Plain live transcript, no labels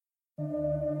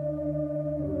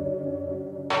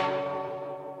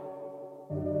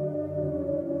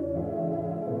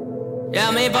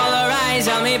Help me polarize,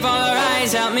 help me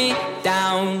polarize, help me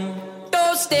down.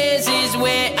 Those stairs is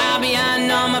where I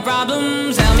behind all my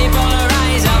problems. Help me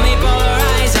polarize, help me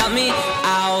polarize, help me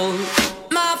out.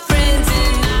 My friends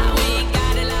and I, we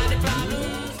got a lot of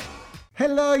problems.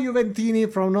 Hello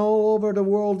Juventini from all over the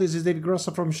world. This is David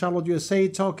Grossa from Charlotte, USA,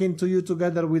 talking to you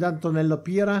together with Antonello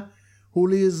Piera, who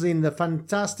lives in the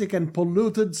fantastic and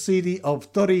polluted city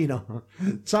of Torino.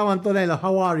 Ciao Antonello,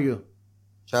 how are you?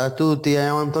 Ciao a tutti,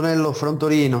 I'm Antonello from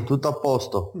Torino, tutto a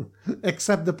posto.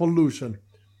 Except the pollution.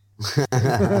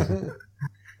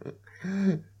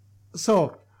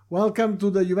 So, welcome to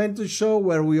the Juventus show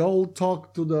where we all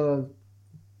talk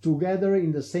together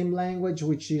in the same language,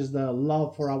 which is the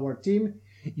love for our team,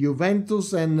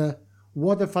 Juventus, and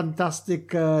what a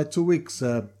fantastic 2 weeks.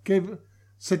 Che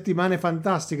settimane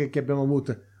fantastiche che abbiamo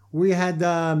avuto. We had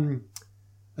a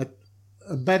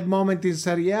bad moment in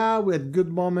Serie A, we had good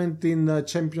moment in the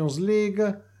Champions League.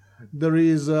 There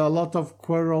is a lot of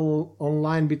quarrel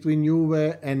online between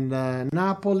Juve and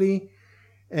Napoli,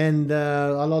 and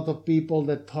a lot of people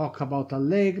that talk about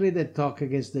Allegri, that talk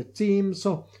against the team.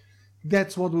 So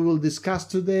that's what we will discuss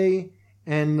today.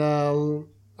 And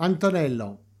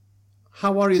Antonello,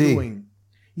 how are you doing?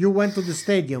 You went to the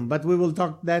stadium, but we will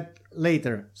talk that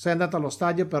later. Sei andato allo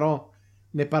stadio, però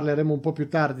ne parleremo un po' più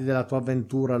tardi della tua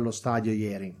avventura allo stadio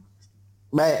ieri.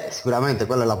 Beh, sicuramente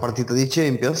quella è la partita di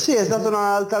Champions. Sì, è stata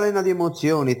un'altalena di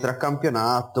emozioni tra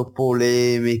campionato,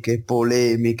 polemiche,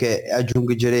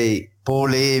 aggiungerei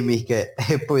polemiche,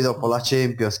 e poi dopo la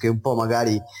Champions che un po'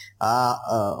 magari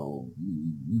ha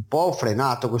un po'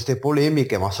 frenato queste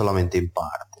polemiche, ma solamente in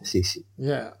parte. Sì.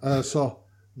 Yeah, so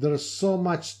there's so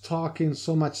much talking,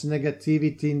 so much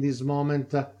negativity in this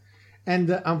moment,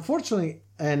 and unfortunately,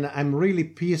 and I'm really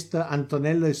pissed.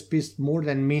 Antonello is pissed more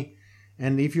than me.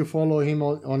 And if you follow him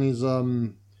on his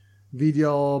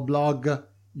video blog,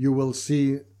 you will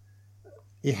see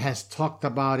he has talked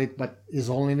about it, but it's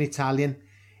only in Italian.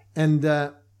 And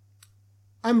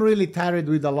I'm really tired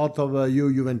with a lot of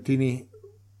you Juventini.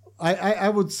 I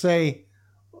would say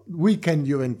weekend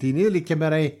Juventini. Io li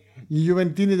chiamerei gli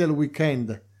Juventini del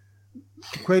weekend.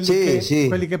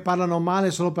 Quelli che parlano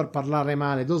male solo per parlare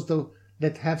male. Those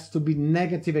that have to be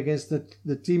negative against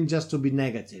the team just to be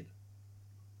negative.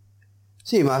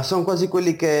 Sì, ma sono quasi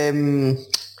quelli che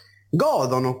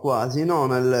godono quasi, no?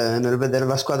 nel vedere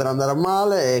la squadra andare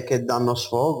male e che danno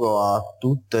sfogo a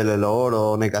tutte le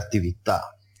loro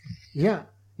negatività. Yeah,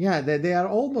 they are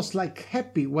almost like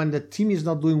happy when the team is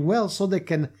not doing well, so they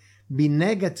can be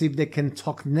negative, they can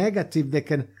talk negative,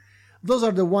 those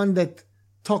are the ones that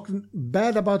talk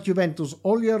bad about Juventus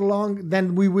all year long,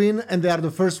 then we win and they are the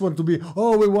first one to be,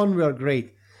 oh, we won, we are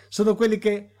great. Sono quelli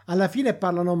che alla fine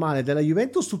parlano male della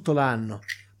Juventus tutto l'anno,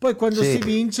 poi quando si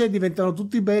vince diventano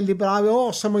tutti belli, bravi,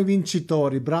 oh siamo i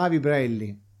vincitori, bravi,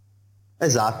 belli.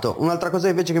 Esatto. Un'altra cosa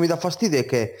invece che mi dà fastidio è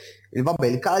che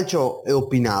il calcio è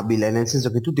opinabile, nel senso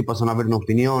che tutti possono avere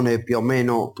un'opinione più o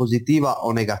meno positiva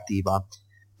o negativa,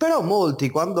 però molti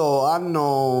quando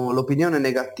hanno l'opinione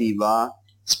negativa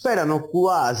sperano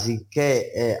quasi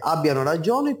che abbiano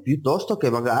ragione piuttosto che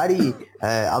magari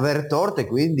aver torto, e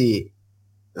quindi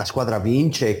la squadra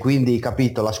vince e quindi,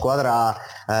 capito, la squadra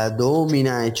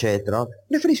domina, eccetera.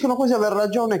 Preferiscono quasi aver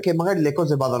ragione che magari le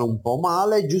cose vadano un po'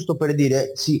 male, giusto per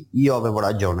dire sì, io avevo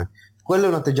ragione. Quello è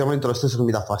un atteggiamento lo stesso che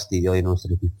mi dà fastidio ai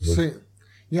nostri tifosi. Sì.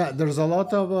 Yeah, there's a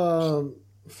lot of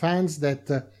fans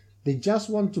that they just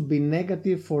want to be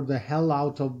negative for the hell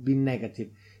out of being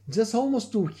negative. Just almost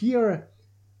to hear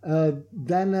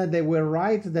then they were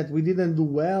right that we didn't do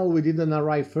well, we didn't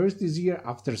arrive first this year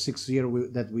after 6 years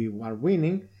that we are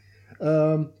winning,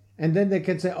 and then they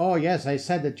can say, oh yes, I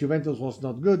said that Juventus was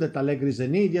not good, that Allegri is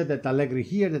an idiot, that Allegri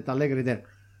here, that Allegri there.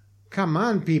 Come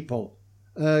on, people.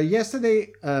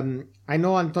 Yesterday, I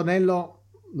know Antonello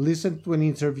listened to an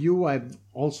interview, I've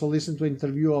also listened to an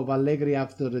interview of Allegri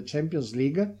after the Champions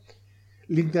League,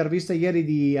 l'intervista ieri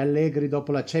di Allegri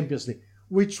dopo la Champions League,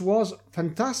 which was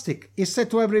fantastic. He said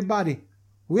to everybody,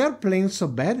 we are playing so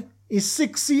bad, it's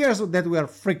 6 years that we are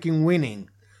freaking winning.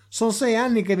 Sono 6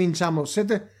 anni che vinciamo.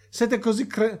 Siete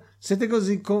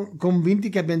così convinti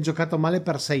che abbiamo giocato male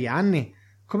per 6 anni?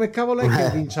 Come cavolo è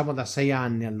che vinciamo da 6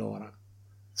 anni allora?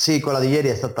 Sì, quella di ieri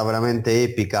è stata veramente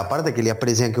epica, a parte che li ha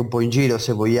presi anche un po' in giro,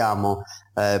 se vogliamo,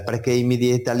 perché i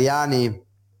media italiani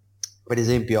per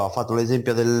esempio ha fatto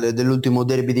l'esempio dell'ultimo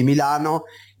derby di Milano,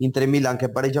 Inter e Milan che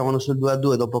pareggiavano sul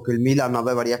 2-2 dopo che il Milan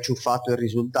aveva riacciuffato il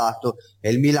risultato e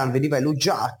il Milan veniva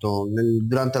elogiato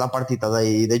durante la partita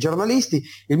dai giornalisti.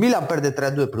 Il Milan perde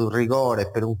 3-2 per un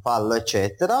rigore, per un fallo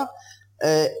eccetera.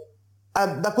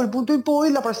 Da quel punto in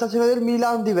poi la prestazione del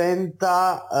Milan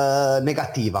diventa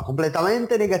negativa,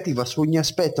 completamente negativa, su ogni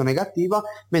aspetto negativa,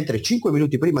 mentre 5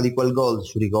 minuti prima di quel gol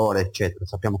su rigore eccetera,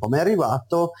 sappiamo come è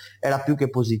arrivato, era più che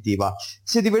positiva.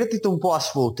 Si è divertito un po' a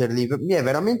sfotterli, mi è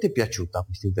veramente piaciuta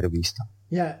questa intervista.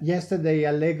 Yeah, yesterday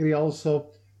Allegri also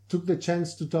took the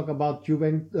chance to talk about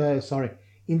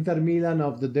Inter Milan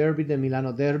of the derby, the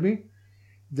Milano derby,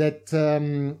 that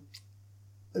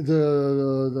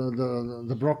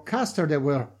the broadcaster, they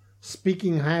were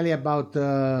speaking highly about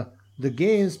the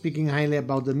game, speaking highly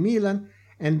about the Milan,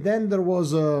 and then there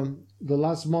was the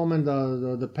last moment,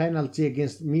 the penalty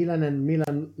against Milan, and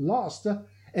Milan lost,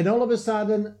 and all of a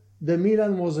sudden the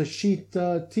Milan was a shit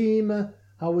team.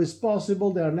 How is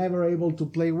possible? They are never able to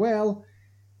play well.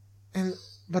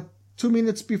 But 2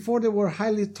 minutes before they were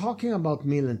highly talking about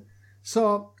Milan.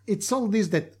 So it's all this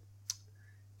that.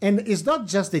 And it's not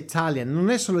just Italian, non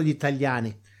è solo gli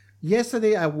italiani.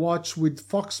 Yesterday I watched with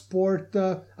Fox Sport,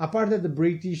 apart from the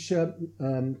British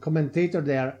commentator,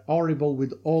 they are horrible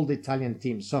with all the Italian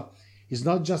teams. So it's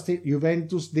not just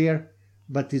Juventus there,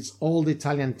 but it's all the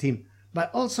Italian team. But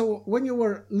also when you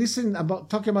were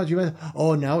talking about Juventus,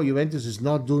 oh no, Juventus is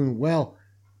not doing well.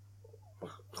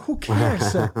 Who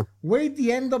cares? Wait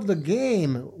the end of the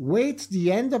game.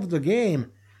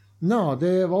 No,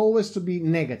 they have always to be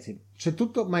negative. C'è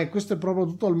tutto, ma questo è proprio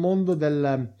tutto il mondo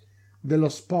dello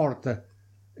sport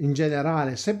in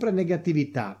generale, sempre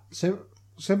negatività,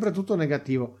 sempre tutto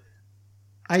negativo,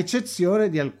 a eccezione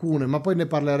di alcune, ma poi ne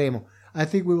parleremo. I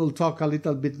think we will talk a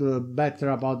little bit better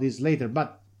about this later,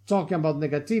 but talking about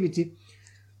negativity,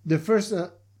 the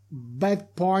first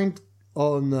bad point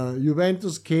on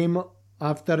Juventus came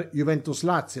after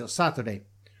Juventus-Lazio, Saturday,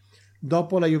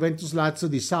 dopo la Juventus-Lazio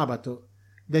di sabato.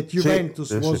 That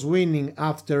Juventus was winning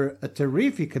after a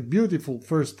terrific, beautiful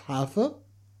first half.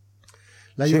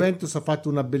 La Juventus ha fatto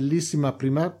una bellissima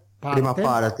prima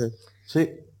parte. Sì.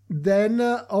 Then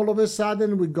all of a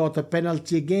sudden we got a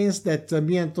penalty against that.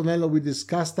 Me and Antonello, we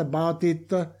discussed about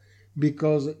it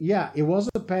because it was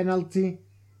a penalty,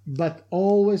 but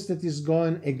always that is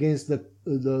going against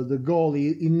the goal.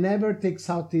 He never takes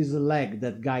out his leg.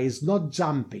 That guy is not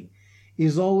jumping.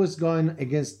 He's always going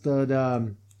against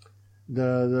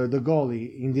the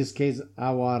goalie, in this case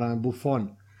our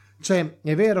Buffon. Cioè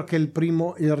è vero che il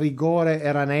rigore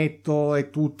era netto e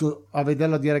tutto a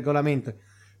vederlo di regolamento,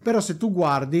 però se tu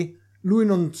guardi lui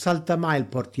non salta mai il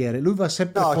portiere, lui va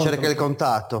sempre cerca il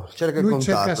contatto,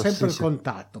 cerca sempre il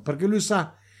contatto, perché lui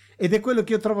sa, ed è quello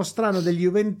che io trovo strano degli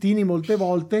juventini molte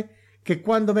volte, che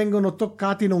quando vengono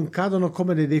toccati non cadono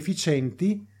come dei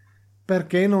deficienti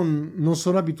perché non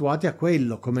sono abituati a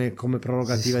quello come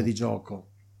prerogativa di gioco.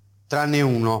 Tranne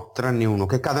uno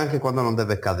che cade anche quando non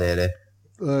deve cadere.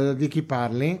 Di chi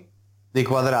parli? Di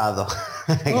Quadrado.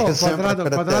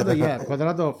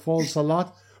 Quadrado falls a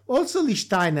lot. Also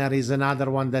Lichtsteiner is another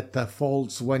one that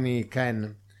falls when he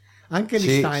can. Anche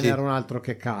Lichtsteiner è un altro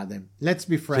che cade. Let's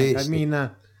be frank. I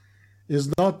mean, it's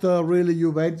not really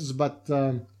Juventus, but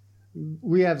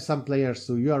we have some players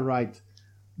too. You are right.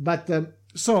 But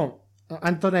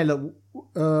Antonello,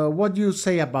 what do you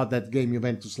say about that game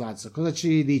Juventus-Lazio? Cosa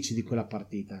ci dici di quella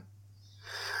partita?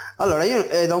 Allora, io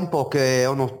è da un po' che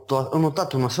ho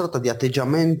notato una sorta di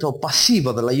atteggiamento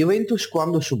passivo della Juventus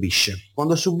quando subisce.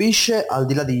 Quando subisce, al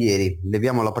di là di ieri,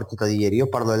 leviamo la partita di ieri, io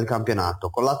parlo del campionato.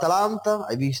 Con l'Atalanta,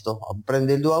 hai visto?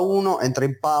 Prende il 2-1, entra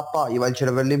in pappa, gli va il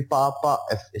cervello in pappa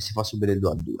e si fa subire il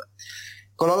 2-2.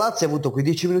 Con la Lazio ha avuto quei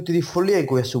 10 minuti di follia in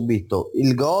cui ha subito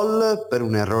il gol per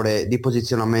un errore di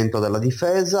posizionamento della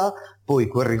difesa, poi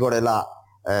quel rigore là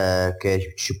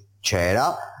che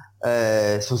c'era,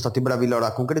 sono stati bravi loro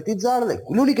a concretizzarle.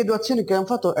 Le uniche due azioni che hanno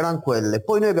fatto erano quelle,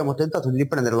 poi noi abbiamo tentato di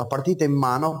riprendere la partita in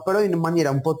mano, però in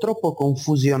maniera un po' troppo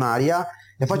confusionaria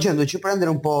e facendoci prendere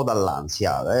un po'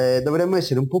 dall'ansia. Dovremmo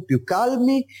essere un po' più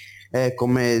calmi,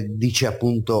 come dice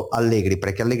appunto Allegri,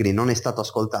 perché Allegri non è stato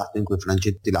ascoltato in quei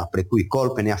frangenti là, per cui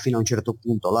colpe ne ha fino a un certo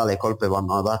punto. Là le colpe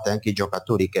vanno date anche ai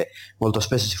giocatori che molto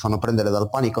spesso si fanno prendere dal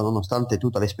panico nonostante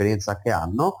tutta l'esperienza che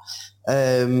hanno,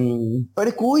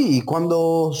 per cui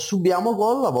quando subiamo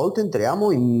gol a volte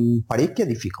entriamo in parecchia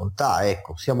difficoltà,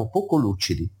 ecco, siamo poco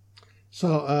lucidi.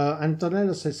 So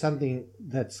Antonello says something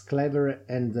that's clever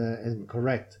and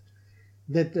correct,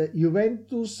 that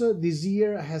Juventus this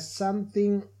year has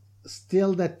something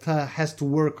still that has to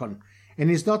work on, and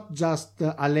it's not just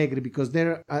Allegri, because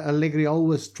Allegri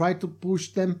always try to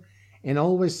push them and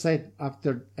always said at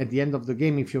the end of the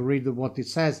game, if you read what it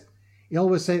says, he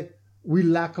always said, we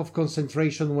lack of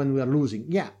concentration when we are losing.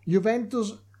 Yeah,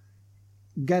 Juventus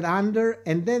get under,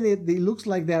 and then it looks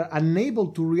like they're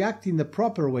unable to react in the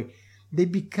proper way. They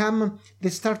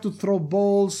start to throw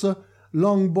balls,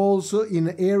 long balls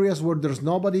in areas where there's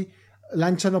nobody,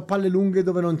 lanciano palle lunghe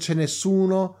dove non c'è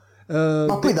nessuno.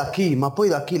 Ma poi da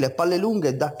chi? Le palle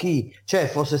lunghe da chi? Cioè,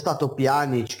 fosse stato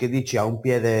Pjanic che dici ha un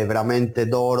piede veramente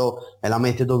d'oro e la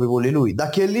mette dove vuole lui. Da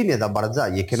Chiellini e da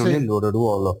Barzagli, che non è il loro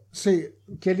ruolo. Sì,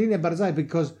 Chiellini e Barzagli,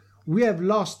 because we have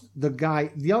lost the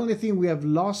guy. The only thing we have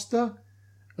lost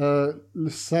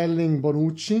selling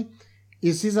Bonucci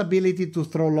is his ability to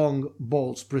throw long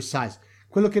balls, precise.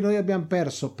 Quello che noi abbiamo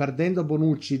perso perdendo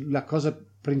Bonucci, la cosa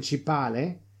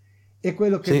principale, è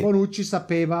quello che Bonucci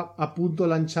sapeva appunto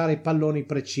lanciare i palloni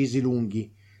precisi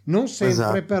lunghi. Non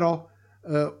sempre, però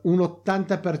un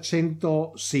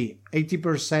 80% sì,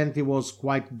 80% he was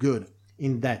quite good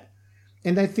in that.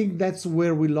 And I think that's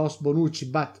where we lost Bonucci,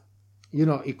 but you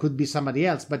know, it could be somebody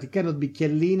else, but it cannot be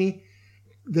Chiellini.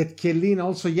 That Chiellini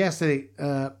also yesterday,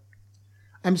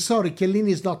 I'm sorry,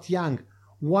 Chiellini is not young.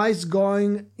 Why is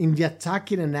going in the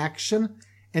attacking and action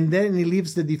and then he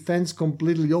leaves the defense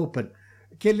completely open?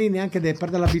 Chiellini anche deve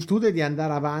perdere l'abitudine di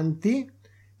andare avanti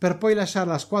per poi lasciare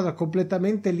la squadra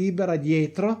completamente libera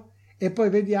dietro, e poi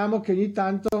vediamo che ogni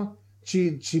tanto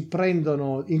ci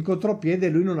prendono in contropiede e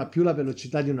lui non ha più la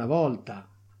velocità di una volta.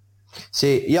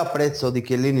 Sì, io apprezzo di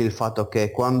Chiellini il fatto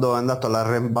che quando è andato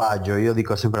all'arrembaggio, io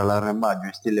dico sempre all'arrembaggio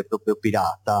in stile proprio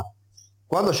pirata,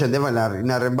 quando scendeva in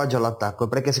arrembaggio all'attacco,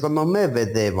 perché secondo me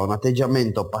vedeva un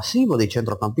atteggiamento passivo dei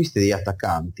centrocampisti e degli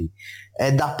attaccanti,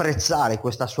 ed apprezzare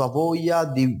questa sua voglia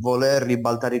di voler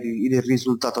ribaltare il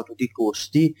risultato a tutti i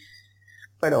costi,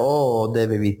 però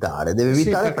deve evitare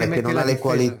perché non ha le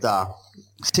qualità.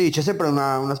 Sì, c'è sempre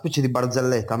una specie di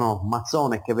barzelletta, no?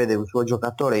 Mazzone che vede un suo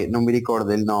giocatore, non mi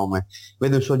ricordo il nome,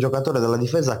 vede un suo giocatore della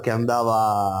difesa che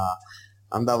andava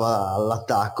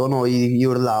all'attacco, no? Gli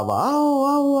urlava au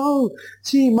au au,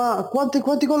 sì, ma quanti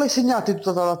gol hai segnato in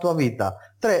tutta la tua vita?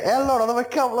 3. E allora dove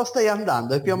cavolo stai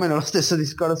andando? È più o meno lo stesso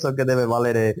discorso che deve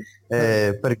valere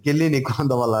per Chiellini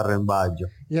quando va all'arrembaggio.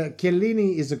 Yeah,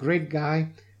 Chiellini is a great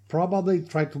guy, probably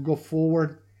try to go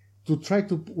forward to try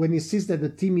to, when he sees that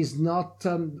the team is not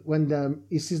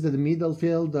he sees that the middle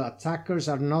field, the attackers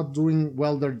are not doing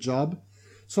well their job,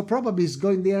 so probably he's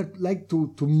going there like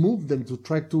to move them, to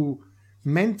try to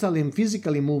mentally and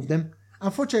physically move them.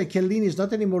 Unfortunately Chiellini is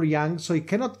not anymore young, so he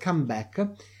cannot come back.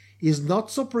 He's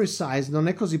not so precise, non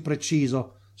è così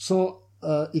preciso, so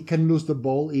he can lose the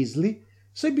ball easily,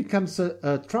 so it becomes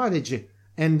a tragedy.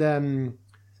 And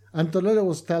Antonello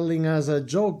was telling us a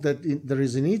joke that there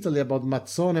is in Italy about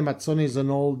Mazzone. Mazzone is an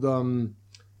old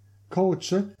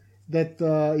coach that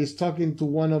is talking to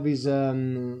one of his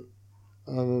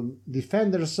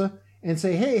defenders and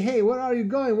say, hey, where are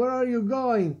you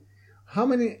going? How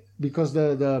many, because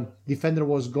the defender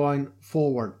was going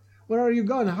forward. Where are you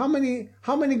going? How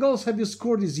many goals have you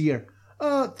scored this year?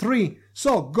 3.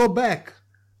 So go back.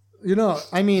 You know,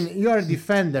 I mean, you are a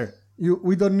defender.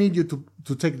 We don't need you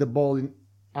to take the ball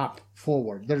up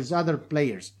forward, there's other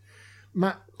players.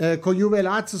 Ma con Juve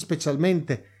Lazio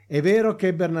specialmente è vero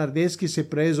che Bernardeschi si è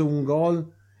preso un gol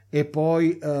e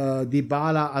poi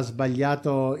Dybala ha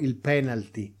sbagliato il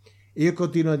penalty. Io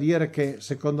continuo a dire che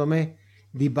secondo me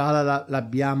Dybala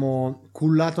l'abbiamo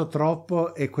cullato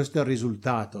troppo e questo è il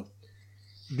risultato.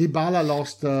 Dybala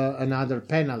lost another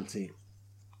penalty.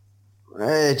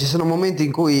 Ci sono momenti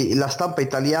in cui la stampa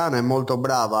italiana è molto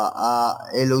brava a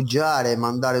elogiare e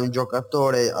mandare un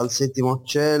giocatore al settimo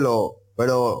cielo,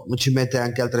 però ci mette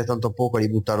anche altrettanto poco a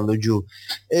ributtarlo giù,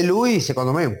 e lui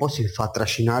secondo me un po' si fa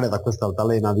trascinare da questa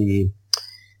altalena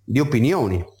di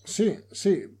opinioni. Sì,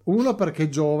 1 perché è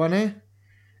giovane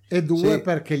e 2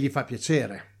 perché gli fa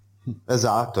piacere.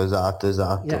 Esatto.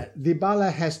 Yeah, Dybala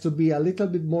has to be a little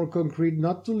bit more concrete,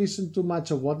 not to listen too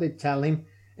much of what they tell him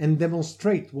and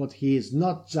demonstrate what he is,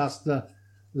 not just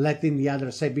letting the other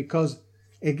say. Because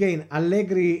again,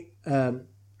 Allegri,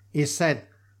 he said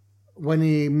when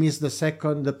he missed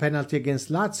the penalty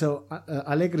against Lazio,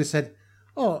 Allegri said,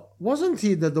 "Oh, wasn't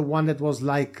he the one that was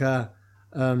like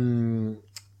the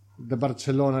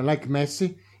Barcellona, like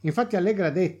Messi?" Infatti Allegri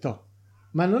ha detto,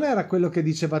 ma non era quello che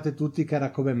dicevate tutti che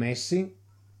era come Messi?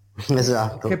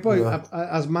 Esatto. Che poi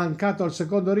ha smancato al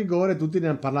secondo rigore, tutti ne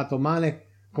hanno parlato male,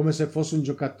 come se fosse un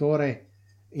giocatore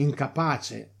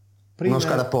incapace. Uno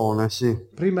scarpone, sì.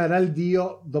 Prima era il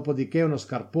dio, dopodiché uno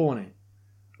scarpone.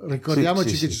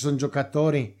 Ricordiamoci che ci sono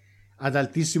giocatori ad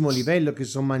altissimo livello che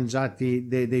si sono mangiati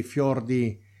dei fior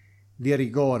di di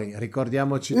rigori.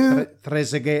 Ricordiamoci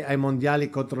Trezeguet ai mondiali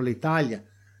contro l'Italia.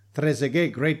 Trezeguet,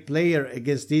 great player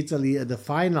against Italy at the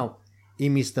final, he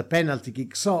missed a penalty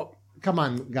kick. So come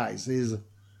on guys,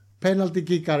 penalty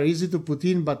kick are easy to put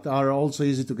in but are also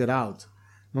easy to get out.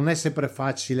 Non è sempre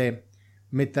facile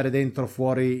mettere dentro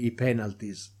fuori i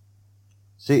penalties.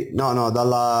 Sì, no,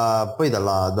 dalla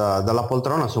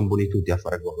poltrona sono buoni tutti a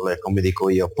fare gol, come dico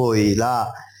io. Poi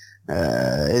là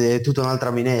è tutta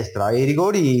un'altra minestra. I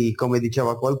rigori, come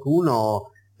diceva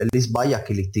qualcuno, li sbaglia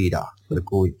chi li tira, per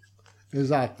cui...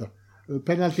 Esatto.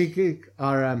 Penalty kick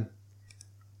are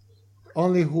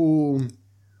only who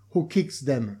kicks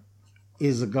them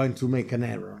is going to make an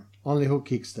error. Only who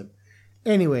kicks them.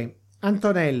 Anyway,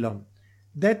 Antonello,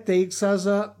 that takes us,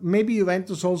 maybe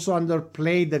Juventus also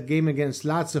underplayed the game against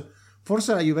Lazio.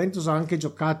 Forse la Juventus ha anche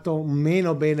giocato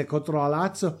meno bene contro la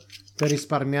Lazio per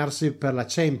risparmiarsi per la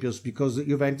Champions, because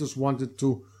Juventus wanted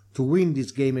to win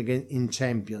this game again in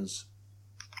Champions.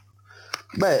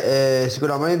 Beh,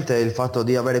 sicuramente il fatto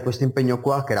di avere questo impegno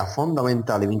qua, che era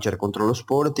fondamentale vincere contro lo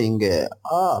Sporting,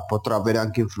 potrà avere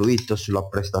anche influito sulla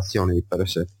prestazione di per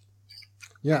sé.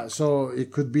 Yeah, so it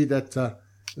could be that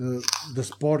the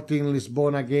Sporting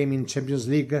Lisbona game in Champions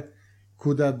League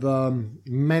could have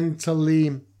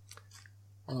mentally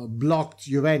blocked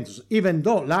Juventus, even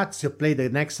though Lazio played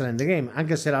an excellent game,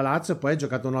 anche se la Lazio poi ha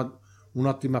giocato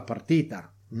un'ottima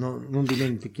partita, non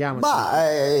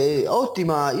dimentichiamoci.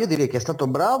 Ottima, io direi che è stato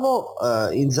bravo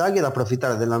Inzaghi ad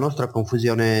approfittare della nostra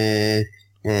confusione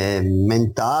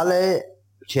mentale,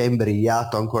 ci ha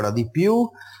imbrigliato ancora di più.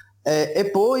 E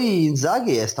poi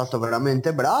Inzaghi è stato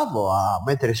veramente bravo a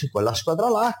mettere su quella squadra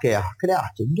là che ha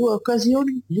creato due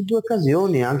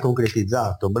occasioni e ha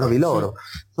concretizzato. Bravi loro,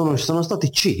 sono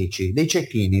stati cinici, dei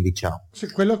cecchini, diciamo. Sì,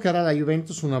 quello che era la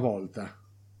Juventus una volta.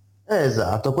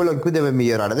 Esatto, quello in cui deve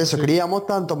migliorare. Adesso creiamo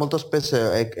tanto, molto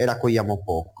spesso e raccogliamo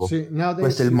poco. Sì,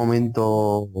 questo è il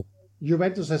momento.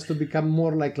 Juventus has to become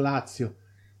more like Lazio,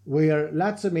 where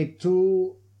Lazio made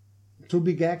two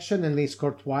big action and they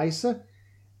scored twice.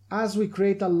 As we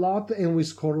create a lot and we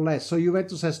score less, so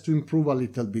Juventus has to improve a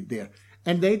little bit there.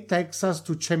 And that takes us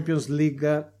to Champions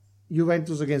League,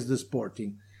 Juventus against the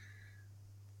Sporting.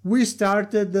 We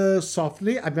started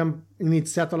softly, abbiamo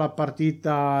iniziato la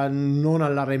partita non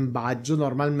all'arrembaggio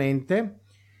normalmente,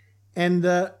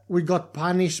 and we got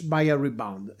punished by a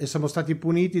rebound. E siamo stati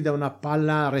puniti da una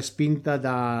palla respinta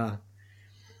da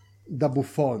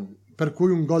Buffon, per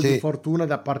cui un gol di fortuna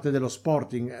da parte dello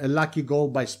Sporting, a lucky goal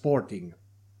by Sporting.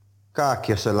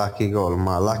 Cacchio se lucky goal,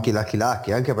 ma lucky,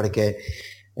 anche perché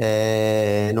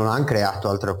non hanno creato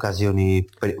altre occasioni.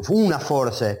 Una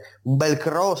forse, un bel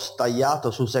cross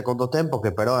tagliato sul secondo tempo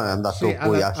che però è andato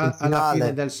poi alla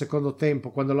fine del secondo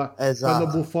tempo, quando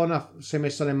Buffon si è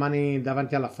messo le mani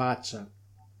davanti alla faccia.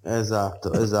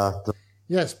 Esatto.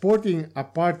 Yeah, Sporting a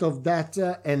part of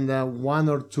that, and one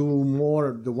or two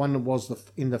more. The one was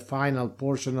in the final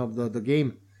portion of the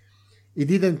game. It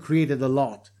didn't create a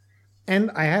lot.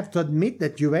 And I have to admit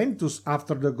that Juventus,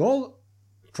 after the goal,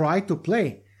 tried to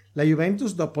play. La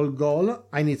Juventus, dopo il gol,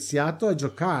 ha iniziato a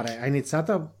giocare, ha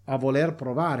iniziato a voler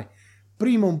provare.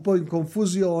 Prima un po' in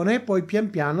confusione, poi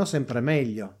pian piano sempre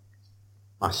meglio.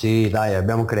 Ma sì, dai,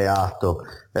 abbiamo creato.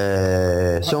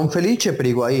 Sono felice per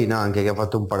Higuain anche, che ha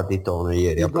fatto un partitone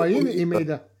ieri. Higuain,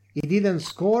 he didn't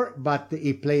score, but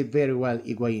he played very well,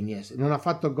 Higuain, yes. Non ha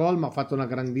fatto gol, ma ha fatto una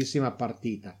grandissima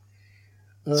partita.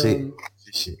 Sì.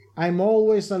 I'm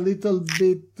always a little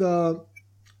bit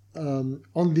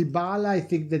on Dybala. I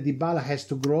think that Dybala has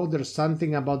to grow. There's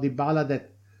something about Dybala that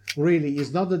really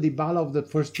is not the Dybala of the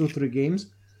first 2-3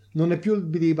 games. Non è più il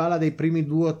Dybala dei primi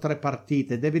 2 o 3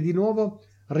 partite. Deve di nuovo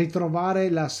ritrovare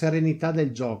la serenità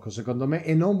del gioco, secondo me,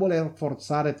 e non voler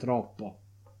forzare troppo.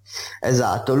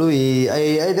 Esatto, lui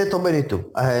hai detto bene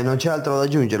tu, non c'è altro da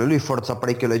aggiungere. Lui forza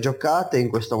parecchio le giocate in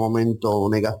questo momento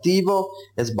negativo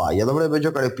e sbaglia. Dovrebbe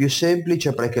giocare più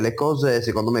semplice, perché le cose,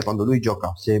 secondo me, quando lui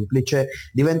gioca semplice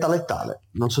diventa letale.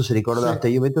 Non so se ricordate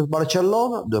Juventus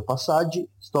Barcellona, 2 passaggi,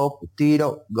 stop,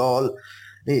 tiro, gol.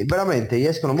 Veramente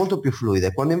escono molto più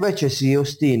fluide. Quando invece si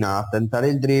ostina a tentare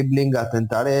il dribbling, a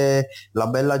tentare la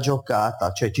bella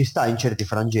giocata, cioè ci sta in certi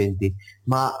frangenti,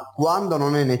 ma quando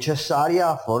non è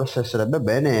necessaria forse sarebbe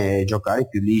bene giocare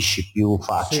più lisci, più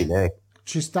facile.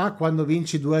 Ci sta quando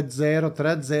vinci 2-0,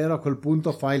 3-0, a quel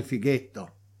punto fai il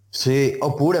fighetto. Sì,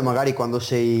 oppure magari quando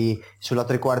sei sulla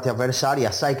tre quarti avversaria,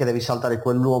 sai che devi saltare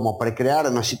quell'uomo per creare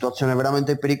una situazione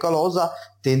veramente pericolosa,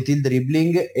 tenti il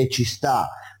dribbling e ci sta.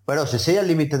 Però se sei al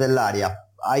limite dell'area,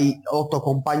 hai 8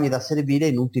 compagni da servire, è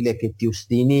inutile che ti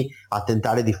ostini a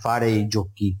tentare di fare i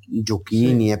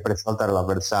giochini Sì. e per saltare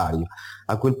l'avversario.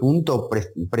 A quel punto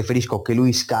preferisco che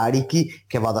lui scarichi,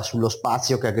 che vada sullo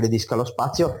spazio, che aggredisca lo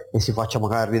spazio e si faccia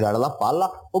magari ridare la palla,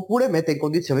 oppure mette in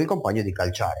condizione il compagno di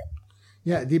calciare.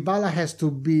 Yeah, Dybala has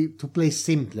to play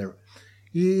simpler.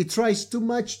 He tries too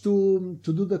much to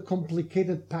do the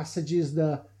complicated passages,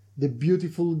 the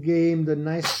beautiful game, the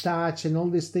nice touch and all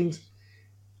these things.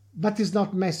 But he's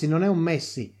not Messi, non è un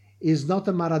Messi. He's not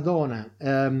a Maradona.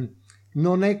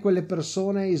 Non è quelle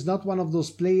persone, he's not one of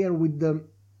those players with the...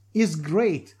 He's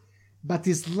great, but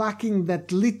he's lacking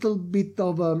that little bit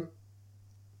of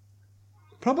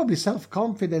probably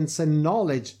self-confidence and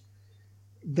knowledge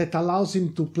that allows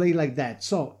him to play like that.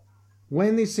 So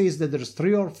when he sees that there's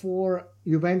 3 or 4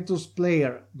 Juventus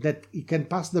player that he can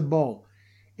pass the ball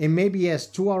and maybe he has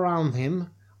 2 around him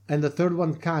and the third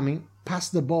one coming, pass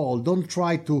the ball. Don't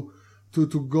try to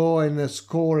go and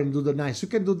score and do the nice. You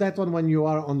can do that one when you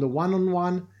are on the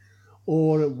one-on-one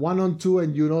or one-on-two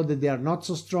and you know that they are not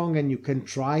so strong and you can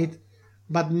try it,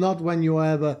 but not when you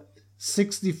have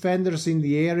 6 defenders in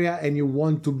the area and you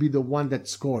want to be the one that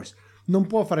scores. Non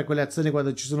può fare quelle azioni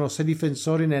quando ci sono 6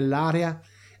 difensori nell'area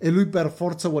e lui per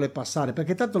forza vuole passare,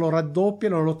 perché tanto lo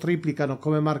raddoppiano, lo triplicano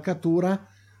come marcatura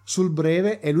sul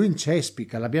breve e lui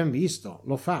incespica, l'abbiamo visto,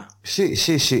 lo fa. Sì,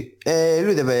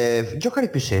 lui deve giocare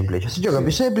più semplice, se gioca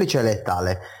più semplice è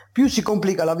letale, più si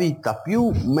complica la vita,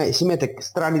 più si mette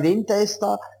strane idee in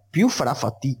testa, più farà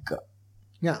fatica.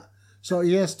 Yeah, so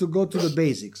he has to go to the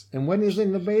basics, and when he's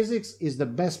in the basics, he's the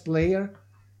best player,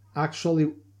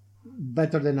 actually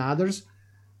better than others,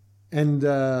 and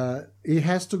he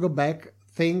has to go back,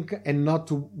 think, and not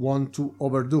to want to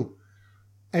overdo.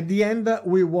 At the end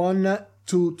we won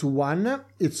 2-1.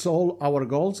 It's all our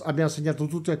goals. Abbiamo segnato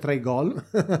tutti e 3 gol.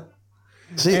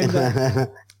 Sì.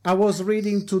 And I was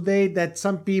reading today that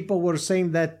some people were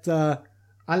saying that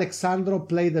Alexandro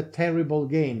played a terrible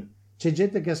game. C'è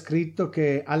gente che ha scritto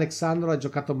che Alexandro ha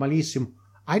giocato malissimo.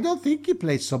 I don't think he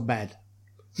played so bad.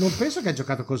 Non penso che ha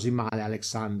giocato così male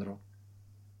Alexandro.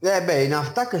 In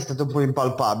attacco è stato un po'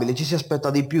 impalpabile, ci si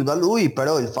aspetta di più da lui,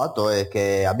 però il fatto è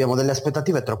che abbiamo delle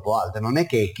aspettative troppo alte, non è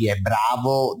che chi è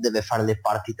bravo deve fare le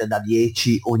partite da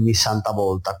 10 ogni santa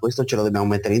volta, questo ce lo dobbiamo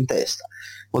mettere in testa.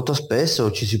 Molto spesso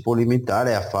ci si può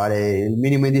limitare a fare il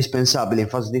minimo indispensabile in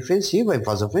fase difensiva, in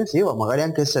fase offensiva magari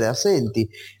anche essere assenti,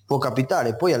 può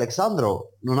capitare. Poi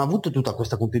Alexandro non ha avuto tutta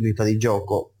questa continuità di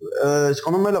gioco,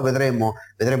 secondo me lo vedremo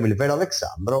il vero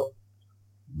Alexandro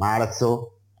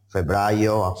marzo,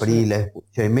 febbraio, aprile,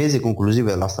 cioè i mesi conclusivi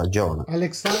della stagione.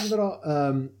 Alexandro,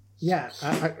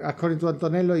 according to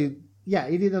Antonello, he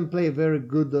didn't play a very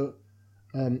good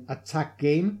attack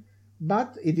game,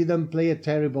 but he didn't play a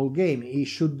terrible game. He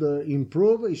should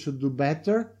improve, he should do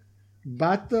better,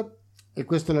 but, e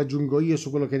questo lo aggiungo io su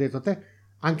quello che hai detto te,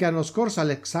 anche l'anno scorso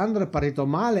Alexandro è partito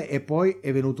male e poi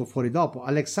è venuto fuori dopo.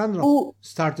 Alexandro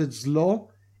started slow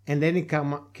and then he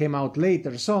came out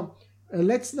later, so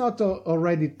let's not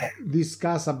already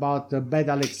discuss about bad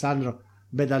Alexandro.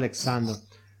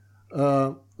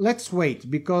 Let's wait,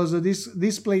 because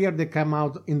this player they come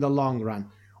out in the long run.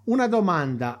 Una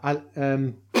domanda,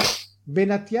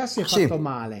 Benatia si è fatto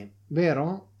male,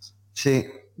 vero? Sì.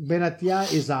 Benatia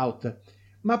is out.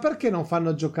 Ma perché non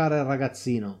fanno giocare il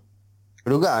ragazzino?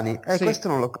 Rugani? Sì. Questo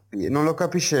non lo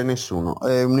capisce nessuno,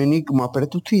 è un enigma per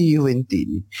tutti i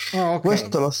juventini. Okay.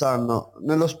 Questo lo sanno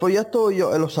nello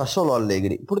spogliatoio e lo sa solo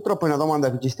Allegri. Purtroppo è una domanda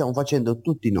che ci stiamo facendo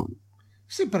tutti noi.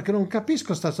 Sì, perché non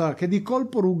capisco sta storia, che di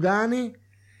colpo Rugani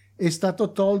è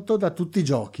stato tolto da tutti i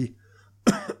giochi.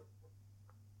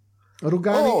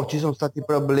 Rugani... ci sono stati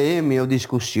problemi o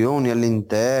discussioni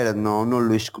all'interno, non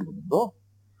lo escludo.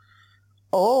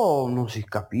 Non si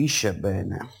capisce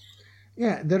bene.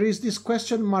 Yeah, there is this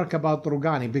question mark about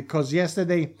Rugani, because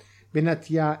yesterday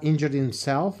Benatia injured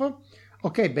himself.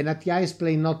 Okay, Benatia is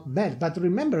playing not bad, but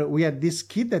remember, we had this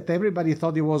kid that everybody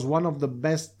thought he was one of the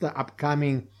best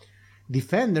upcoming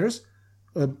defenders.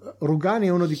 Rugani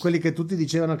è uno di quelli che tutti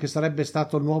dicevano che sarebbe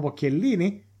stato il nuovo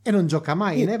Chiellini e non gioca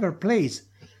mai, he never plays.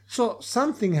 So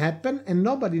something happened and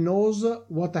nobody knows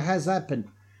what has happened.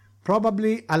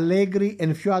 Probably Allegri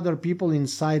and a few other people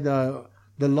inside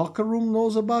the locker room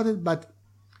knows about it, but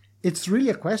it's really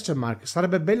a question mark.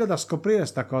 Sarebbe bello da scoprire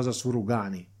sta cosa su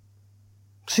Rugani.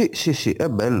 Sì, è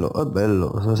bello.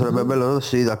 Sarebbe bello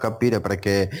sì da capire,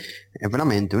 perché è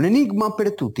veramente un enigma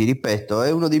per tutti, ripeto,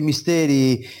 è uno dei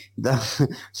misteri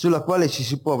sulla quale ci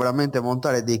si può veramente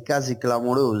montare dei casi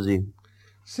clamorosi.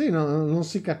 Sì, non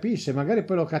si capisce, magari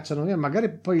poi lo cacciano via,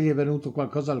 magari poi gli è venuto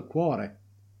qualcosa al cuore.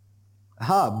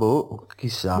 Ah, boh,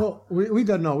 chissà. No, we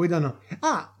don't know, we don't know.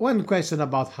 Ah, one question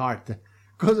about Hart.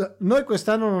 Noi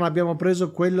quest'anno non abbiamo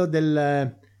preso quello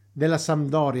della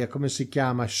Sampdoria, come si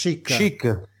chiama?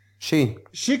 Chic, sì.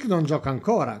 Chic non gioca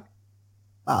ancora.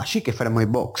 Ah, Chic è fermo ai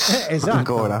box. Esatto.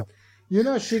 Ancora. You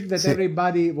know, Chic, that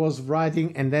everybody was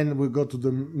writing, and then we go to the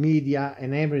media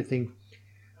and everything.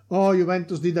 Oh,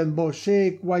 Juventus didn't buy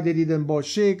Chic. Why they didn't buy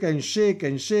Chic and Chic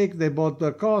and Chic? They bought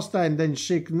Costa and then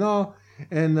Chic no.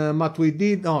 And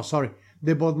Matuidi, no, sorry.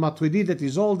 They bought Matuidi that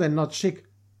is old and not Chic.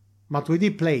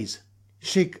 Matuidi plays.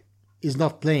 Chic is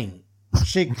not playing.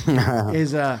 Chic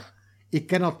is, he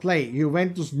cannot play.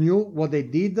 Juventus knew what they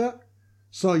did.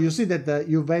 So you see that the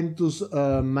Juventus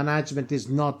management is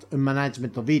not a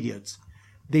management of idiots.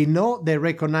 They know, they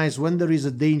recognize when there is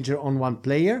a danger on one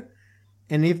player.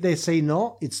 And if they say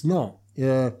no, it's no.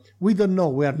 We don't know.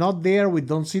 We are not there. We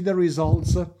don't see the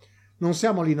results. Non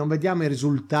siamo lì, non vediamo i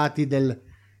risultati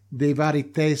dei vari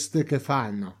test che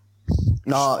fanno.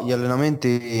 No, gli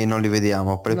allenamenti non li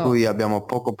vediamo, per cui abbiamo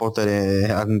poco potere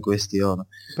in questione.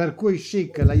 Per cui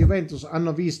Chic e la Juventus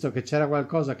hanno visto che c'era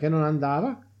qualcosa che non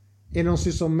andava e non si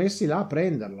sono messi là a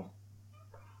prenderlo.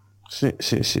 Sì.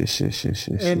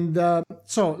 And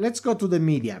so let's go to the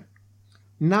media.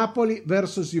 Napoli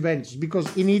versus Juventus, because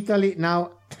in Italy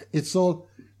now it's all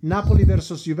Napoli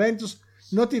versus Juventus.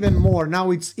 Not even more.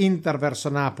 Now it's Inter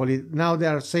versus Napoli. Now they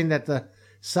are saying that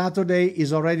Saturday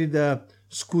is already the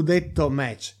Scudetto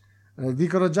match.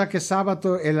 Dicono già che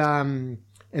sabato è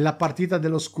la partita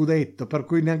dello Scudetto, per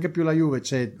cui neanche più la Juve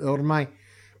c'è ormai.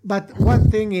 But one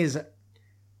thing is,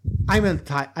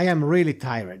 I am really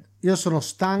tired. Io sono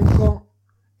stanco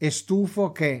e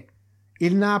stufo che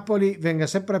il Napoli venga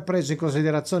sempre preso in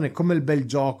considerazione come il bel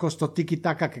gioco, sto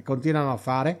tiki-taka che continuano a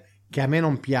fare, che a me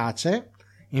non piace.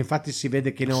 Infatti si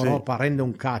vede che in Europa rende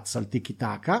un cazzo al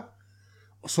tiki-taka,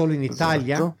 solo in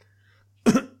Italia.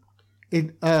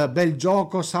 E, bel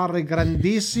gioco, Sarri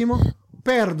grandissimo,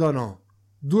 perdono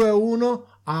 2-1,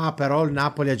 però il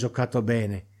Napoli ha giocato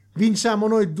bene. Vinciamo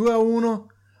noi 2-1,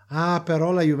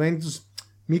 però la Juventus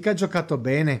mica ha giocato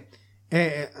bene.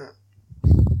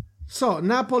 So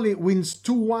Napoli wins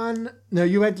 2-1,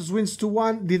 Juventus wins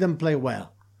 2-1, didn't play well.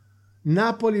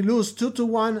 Napoli lose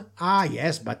 2-1.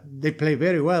 Yes, but they play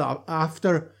very well.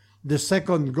 After the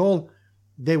second goal,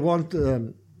 they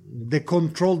they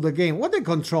control the game. What they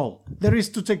control? There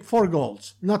is to take 4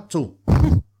 goals, not 2.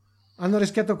 Hanno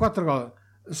rischiato 4 gol.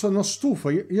 Sono stufo.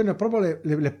 Io ne ho proprio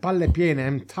le palle piene.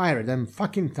 I'm tired. I'm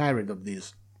fucking tired of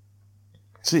this.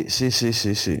 Sì.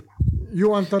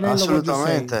 You, Antonello,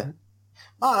 assolutamente.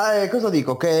 Cosa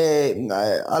dico? Che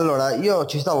allora io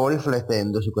ci stavo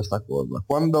riflettendo su questa cosa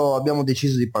quando abbiamo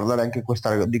deciso di parlare anche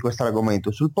di questo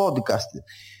argomento sul podcast.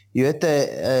 Io e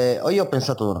te, io ho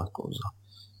pensato ad una cosa: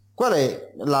 qual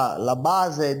è la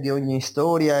base di ogni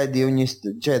storia e di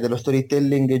cioè dello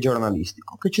storytelling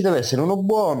giornalistico? Che ci deve essere uno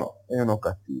buono e uno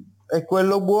cattivo, e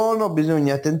quello buono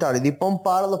bisogna tentare di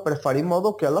pomparlo per fare in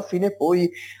modo che alla fine poi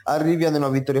arrivi ad una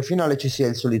vittoria finale e ci sia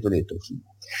il solito lieto fine.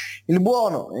 Il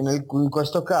buono in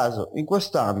questo caso, in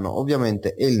quest'anno,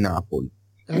 ovviamente è il Napoli.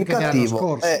 Il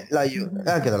cattivo è la Juve,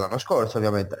 anche dall'anno scorso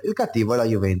ovviamente. Il cattivo è la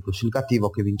Juventus, il cattivo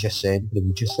che vince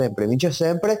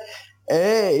sempre,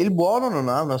 e il buono non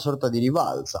ha una sorta di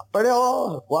rivalsa.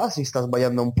 Però qua si sta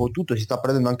sbagliando un po' tutto, si sta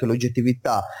perdendo anche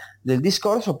l'oggettività del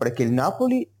discorso, perché il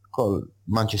Napoli col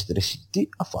Manchester City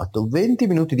ha fatto 20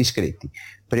 minuti discreti,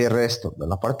 per il resto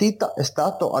della partita è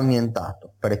stato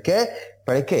annientato.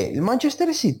 Perché il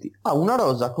Manchester City ha una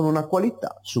rosa con una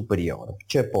qualità superiore,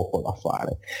 c'è poco da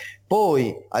fare.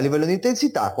 Poi a livello di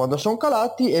intensità, quando sono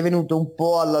calati, è venuto un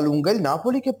po' alla lunga il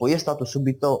Napoli, che poi è stato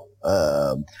subito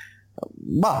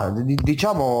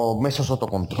diciamo messo sotto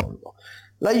controllo.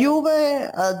 La Juve,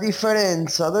 a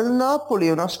differenza del Napoli,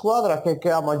 è una squadra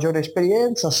che ha maggiore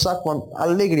esperienza,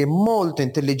 Allegri è molto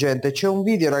intelligente. C'è un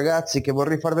video, ragazzi, che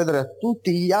vorrei far vedere a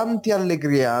tutti gli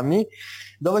anti-allegriani,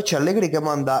 dove c'è Allegri che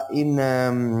manda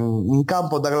in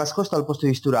campo Douglas Costa al posto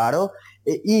di Sturaro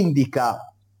e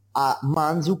indica a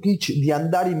Mandzukic di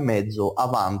andare in mezzo,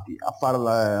 avanti, a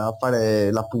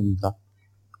fare la punta.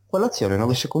 Quell'azione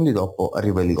 9 secondi dopo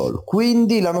arriva il gol.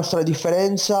 Quindi la nostra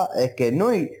differenza è che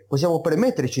noi possiamo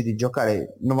permetterci di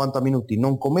giocare 90 minuti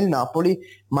non come il Napoli,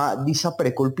 ma di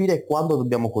sapere colpire quando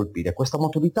dobbiamo colpire. Questa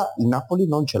maturità il Napoli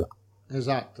non ce l'ha.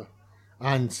 Esatto,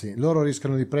 anzi loro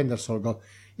rischiano di prenderselo il gol.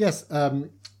 Yes,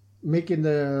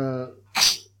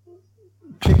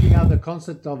 checking out the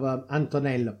concept of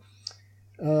Antonello.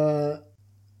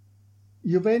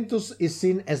 Juventus is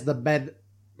seen as the bad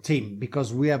team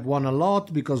because we have won a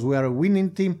lot, because we are a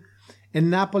winning team, and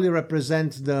Napoli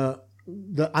represents the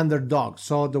underdog,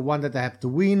 so the one that I have to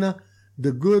win,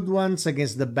 the good ones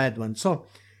against the bad ones. So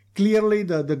clearly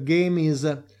the game is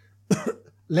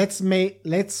let's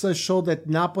show that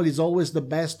Napoli is always the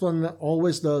best one,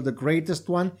 always the greatest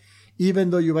one, even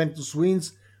though Juventus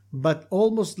wins, but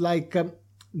almost like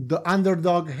the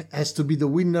underdog has to be the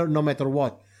winner no matter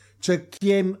what. Cioè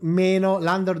chi è meno,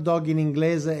 l'underdog in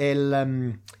inglese è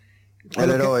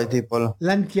l'eroe, tipo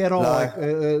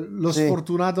l'antieroe, lo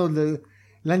sfortunato,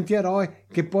 l'antieroe,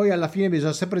 che poi alla fine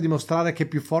bisogna sempre dimostrare che è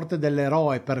più forte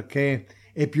dell'eroe perché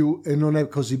non è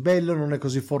così bello, non è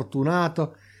così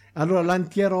fortunato. Allora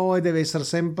l'antieroe deve essere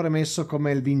sempre messo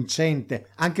come il vincente,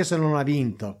 anche se non ha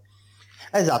vinto.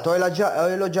 Esatto,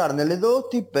 elogiarne le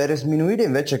doti per sminuire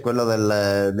invece quello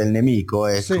del nemico,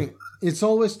 ecco. Sì, it's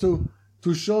always to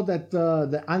show that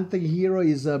the anti-hero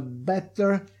is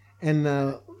better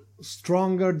and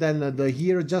stronger than the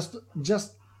hero, just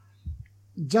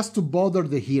to bother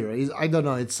the hero. I don't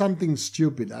know, it's something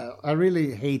stupid. I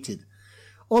really hate it.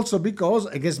 Also because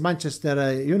against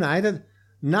Manchester United,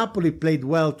 Napoli played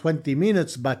well 20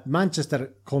 minutes, but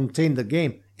Manchester contained the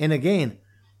game. And again,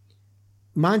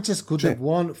 Manchester could have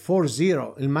won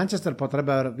 4-0. Il Manchester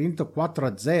potrebbe aver vinto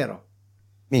 4-0.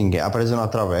 Minchia, ha preso una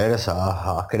traversa,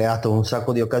 ha creato un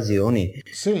sacco di occasioni.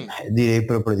 Sì. Direi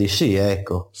proprio di sì,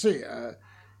 ecco. Sì.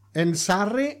 And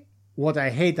Sarri, what I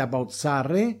hate about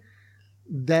Sarri,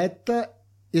 that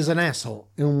is an asshole.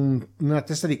 È una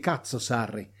testa di cazzo,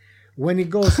 Sarri. When he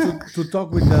goes to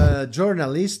talk with the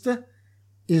journalist,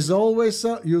 is always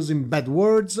using bad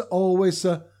words, always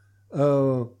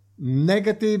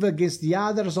negative against the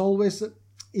others, always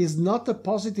is not a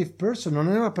positive person, non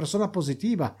è una persona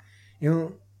positiva.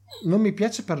 Non mi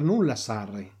piace per nulla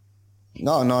Sarri.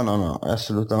 No,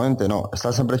 assolutamente no.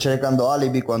 Sta sempre cercando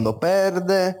alibi quando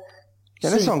perde. Ce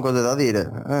ne sono cose da dire.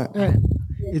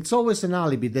 It's always an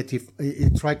alibi that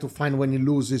he try to find when he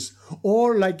loses.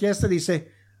 Or like yesterday say,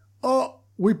 oh,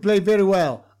 we played very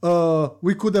well.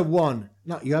 We could have won.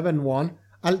 No, you haven't won.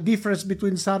 A difference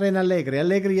between Sarri and Allegri.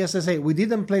 Allegri yesterday say, we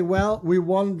didn't play well. We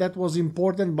won. That was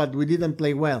important, but we didn't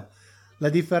play well. La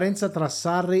differenza tra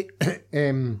Sarri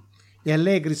e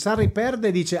Allegri: Sarri perde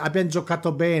e dice abbiamo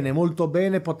giocato bene, molto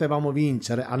bene, potevamo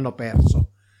vincere, hanno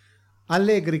perso.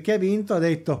 Allegri che ha vinto ha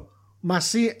detto ma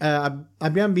sì,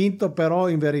 abbiamo vinto, però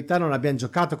in verità non abbiamo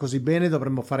giocato così bene,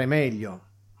 dovremmo fare meglio.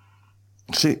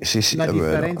 Sì, la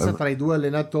differenza tra i due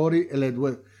allenatori e le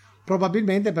due,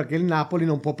 probabilmente perché il Napoli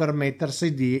non può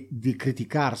permettersi di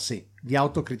criticarsi, di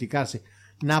autocriticarsi.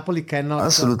 Napoli cannot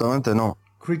assolutamente no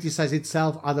criticize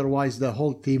itself, otherwise the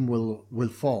whole team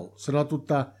will fall. Se no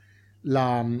tutta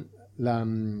la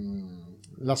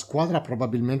squadra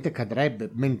probabilmente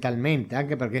cadrebbe mentalmente,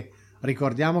 anche perché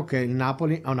ricordiamo che il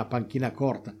Napoli ha una panchina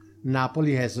corta.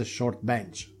 Napoli has a short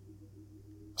bench.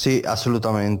 Sì,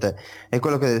 assolutamente. È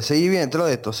quello che se gli viene, te l'ho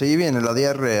detto, se gli viene la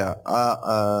diarrea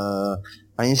a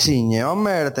Insigne o a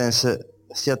Mertens,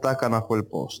 si attaccano a quel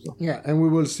posto. Yeah, and we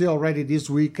will see already this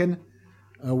weekend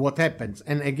what happens.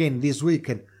 And again, this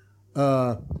weekend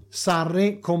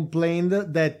Sarri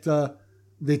complained that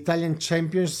the Italian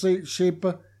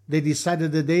Championship, they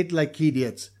decided the date like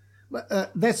idiots.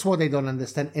 But that's what I don't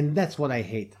understand, and that's what I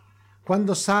hate.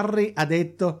 Quando Sarri ha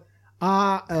detto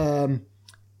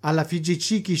alla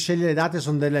FIGC chi sceglie le date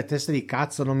sono delle teste di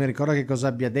cazzo, non mi ricordo che cosa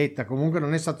abbia detta, comunque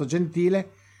non è stato gentile,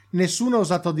 nessuno ha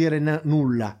osato dire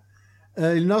nulla.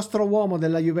 Il nostro uomo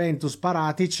della Juventus,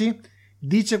 Paratici,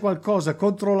 dice qualcosa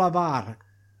contro la VAR,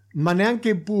 ma neanche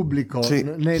in pubblico, sì.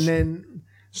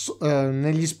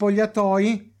 Negli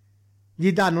spogliatoi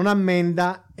gli danno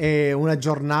un'ammenda e una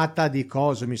giornata di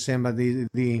cose, mi sembra,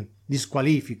 di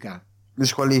squalifica. Di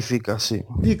squalifica, sì.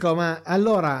 Dico, ma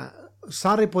allora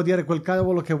Sarri può dire quel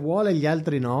cavolo che vuole e gli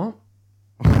altri no?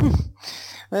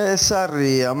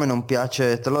 Sarri a me non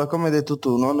piace, come hai detto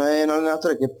tu, non è un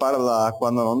allenatore che parla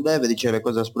quando non deve, dice le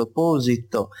cose a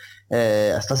sproposito,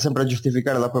 sta sempre a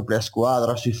giustificare la propria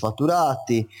squadra sui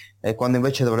fatturati, quando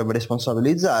invece dovrebbe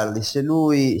responsabilizzarli. Se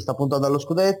lui sta puntando allo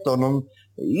scudetto,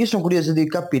 io sono curioso di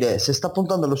capire se sta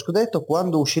puntando allo scudetto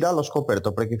quando uscirà allo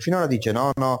scoperto, perché finora dice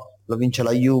no, lo vince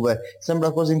la Juve,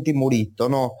 sembra quasi intimorito,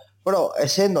 no? Però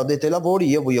essendo addetto ai lavori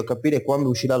io voglio capire quando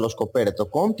uscirà allo scoperto.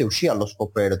 Conte uscì allo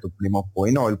scoperto prima o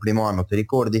poi, no? Il primo anno, ti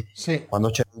ricordi? Sì.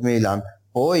 Quando c'era il Milan.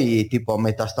 Poi tipo a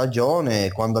metà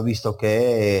stagione, quando ha visto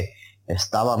che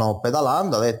stavano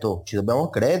pedalando, ha detto ci dobbiamo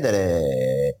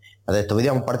credere, ha detto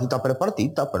vediamo partita per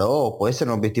partita, però può essere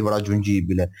un obiettivo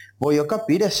raggiungibile. Voglio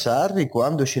capire Sarri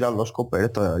quando uscirà allo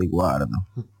scoperto a riguardo.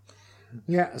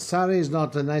 Yeah, Sarri is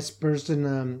not a nice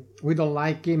person, we don't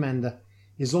like him, and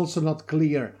he's also not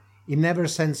clear. He never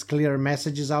sends clear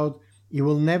messages out. He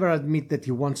will never admit that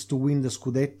he wants to win the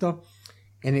Scudetto.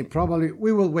 and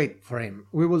we will wait for him.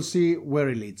 We will see where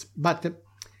he leads. But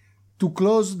to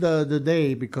close the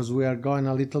day, because we are going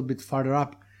a little bit farther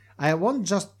up, I want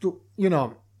just to,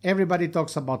 everybody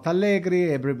talks about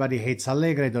Allegri, everybody hates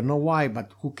Allegri, I don't know why,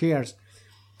 but who cares?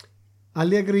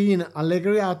 Allegri in,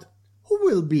 Allegri out, who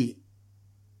will be?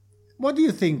 What do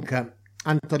you think,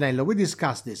 Antonello? We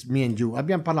discussed this, me and you,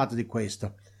 abbiamo parlato di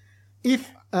questo.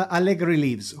 If Allegri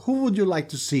leaves, who would you like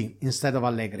to see instead of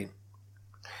Allegri?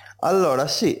 Allora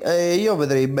sì, io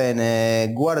vedrei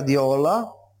bene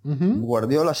Guardiola,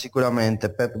 Guardiola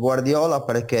sicuramente, Pep Guardiola,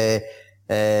 perché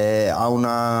ha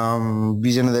una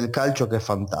visione del calcio che è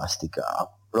fantastica.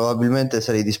 Probabilmente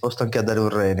sarei disposto anche a dare un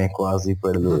rene quasi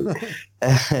per lui.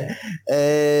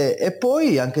 E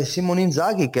poi anche Simone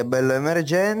Inzaghi, che è bello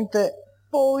emergente.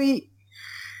 Poi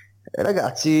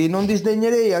ragazzi, non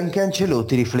disdegnerei anche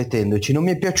Ancelotti, riflettendoci. Non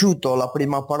mi è piaciuto la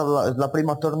prima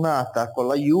tornata con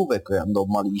la Juve, che andò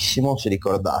malissimo, se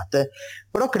ricordate,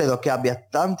 però credo che abbia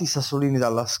tanti sassolini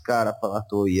dalla scarpa da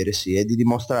togliere, sì, e di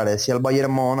dimostrare sia al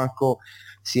Bayern Monaco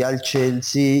sia al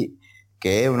Chelsea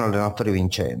che è un allenatore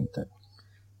vincente.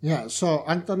 Yeah, so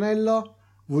Antonello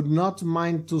would not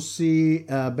mind to see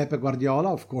Beppe Guardiola,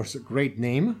 of course, a great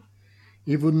name.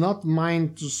 He would not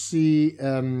mind to see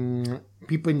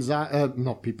Pippo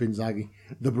Inzaghi,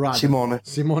 the brother.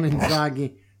 Simone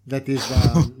Inzaghi, that is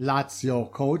Lazio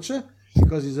coach,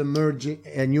 because he's a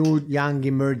new young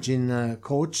emerging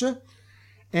coach.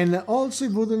 And also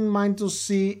he wouldn't mind to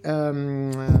see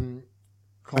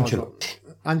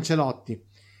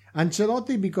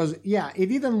Ancelotti, because he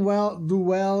didn't do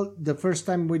well the first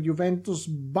time with Juventus,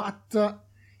 but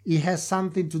he has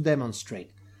something to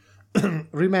demonstrate.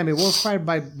 Remember, he was fired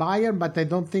by Bayern, but I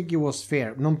don't think he was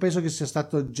fair. Non penso che sia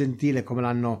stato gentile come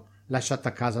l'hanno lasciato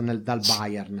a casa dal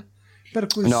Bayern. Per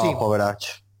cui no, sì.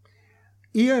 Poveraccio.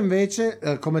 Io invece,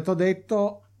 come ti ho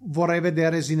detto, vorrei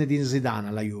vedere Zinedine Zidane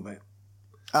alla Juve.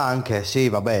 Anche, sì,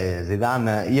 vabbè,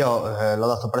 Zidane, io l'ho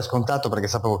dato per scontato perché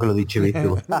sapevo che lo dicevi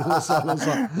tu. Lo so.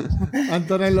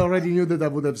 Antonello already knew that I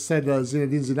would have said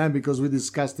Zinedine Zidane because we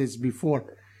discussed this before.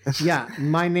 Yeah,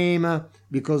 my name,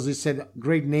 because he said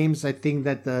great names, I think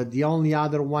that the only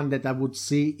other one that I would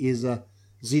see is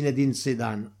Zinedine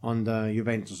Zidane on the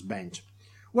Juventus bench.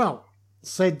 Well,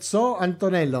 said so,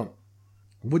 Antonello,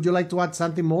 would you like to add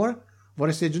something more?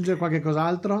 Vorresti aggiungere qualche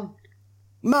cos'altro?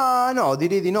 Ma no,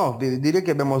 direi di no, direi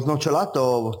che abbiamo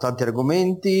snocciolato tanti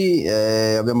argomenti,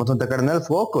 abbiamo tanta carne al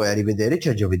fuoco e arrivederci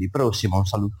a giovedì prossimo, un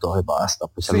saluto e basta,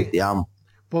 poi salutiamo.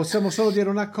 Possiamo solo dire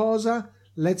una cosa,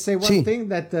 let's say one thing,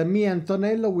 that me and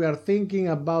Antonello, we are thinking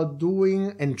about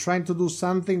doing and trying to do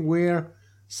something where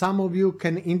some of you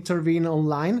can intervene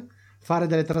online, fare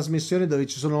delle trasmissioni dove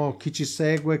ci sono chi ci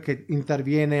segue che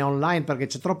interviene online, perché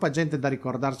c'è troppa gente da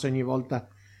ricordarsi ogni volta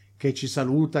che ci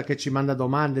saluta, che ci manda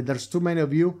domande. There's too many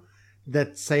of you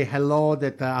that say hello,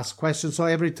 that ask questions. So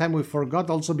every time we forgot,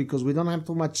 also because we don't have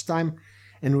too much time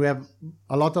and we have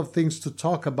a lot of things to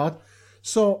talk about.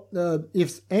 So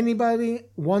if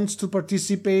anybody wants to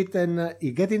participate and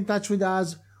get in touch with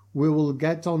us, we will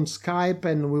get on Skype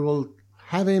and we will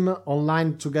have him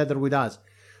online together with us.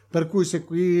 Per cui se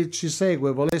qui ci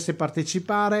segue e volesse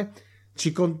partecipare,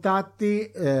 ci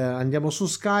contatti, andiamo su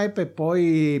Skype e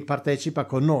poi partecipa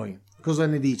con noi. Cosa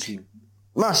ne dici?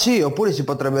 Ma sì, oppure si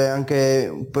potrebbe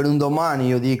anche per un domani,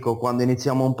 io dico, quando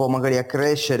iniziamo un po' magari a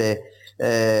crescere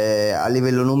a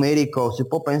livello numerico, si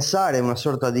può pensare a una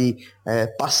sorta di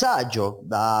passaggio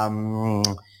da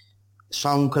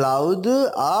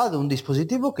SoundCloud ad un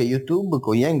dispositivo che YouTube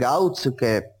con gli Hangouts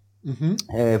che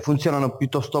funzionano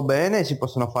piuttosto bene, si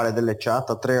possono fare delle chat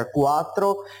a 3 a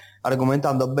 4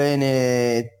 argomentando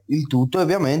bene il tutto, e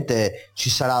ovviamente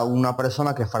ci sarà una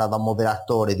persona che farà da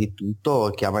moderatore di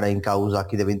tutto, chiamerà in causa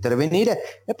chi deve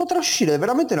intervenire e potrà uscire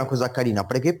veramente una cosa carina,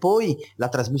 perché poi la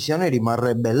trasmissione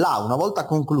rimarrebbe là. Una volta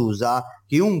conclusa,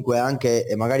 chiunque, anche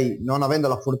magari non avendo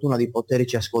la fortuna di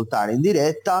poterci ascoltare in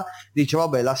diretta, dice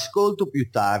vabbè, l'ascolto più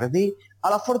tardi, ha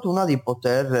la fortuna di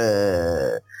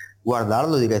poter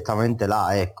guardarlo direttamente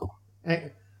là, ecco.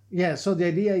 Yeah, so the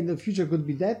idea in the future could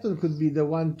be that, or could be the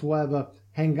one to have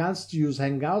Hangouts, to use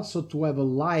Hangouts, so to have a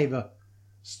live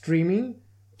streaming,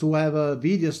 to have a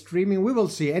video streaming. We will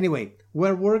see. Anyway,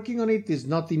 we're working on it. It's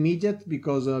not immediate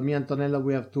because me and Antonello,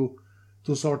 we have to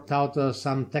sort out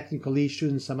some technical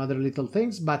issues and some other little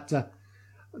things, but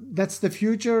that's the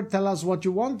future. Tell us what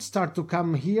you want. Start to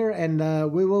come here and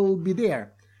we will be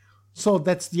there. So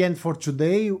that's the end for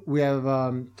today. We have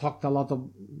talked a lot of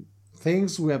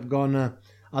things. We have gone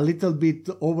a little bit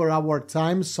over our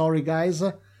time. Sorry, guys.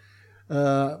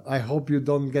 I hope you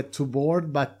don't get too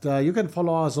bored, but you can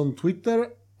follow us on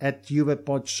Twitter at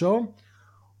JuvePodShow,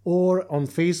 or on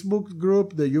Facebook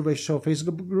group, the Juve Show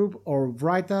Facebook group, or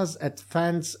write us at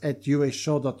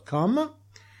fans@juveshow.com.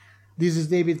 This is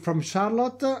David from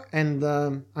Charlotte and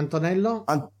Antonello.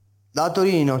 Da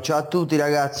Torino, ciao a tutti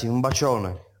ragazzi, un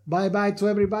bacione. Bye bye to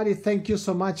everybody. Thank you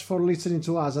so much for listening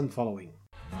to us and following.